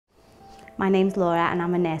My name's Laura and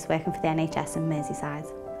I'm a nurse working for the NHS in Merseyside.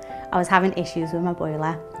 I was having issues with my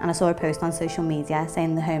boiler and I saw a post on social media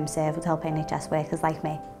saying the HomeServe would help NHS workers like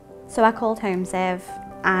me. So I called HomeServe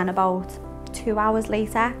and about 2 hours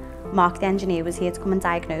later, Mark the engineer was here to come and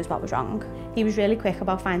diagnose what was wrong. He was really quick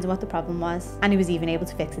about finding what the problem was and he was even able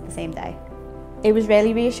to fix it the same day. It was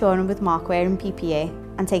really reassuring with Mark wearing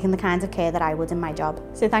PPE and taking the kind of care that I would in my job.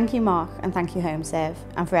 So thank you Mark and thank you HomeServe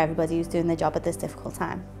and for everybody who's doing their job at this difficult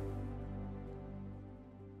time.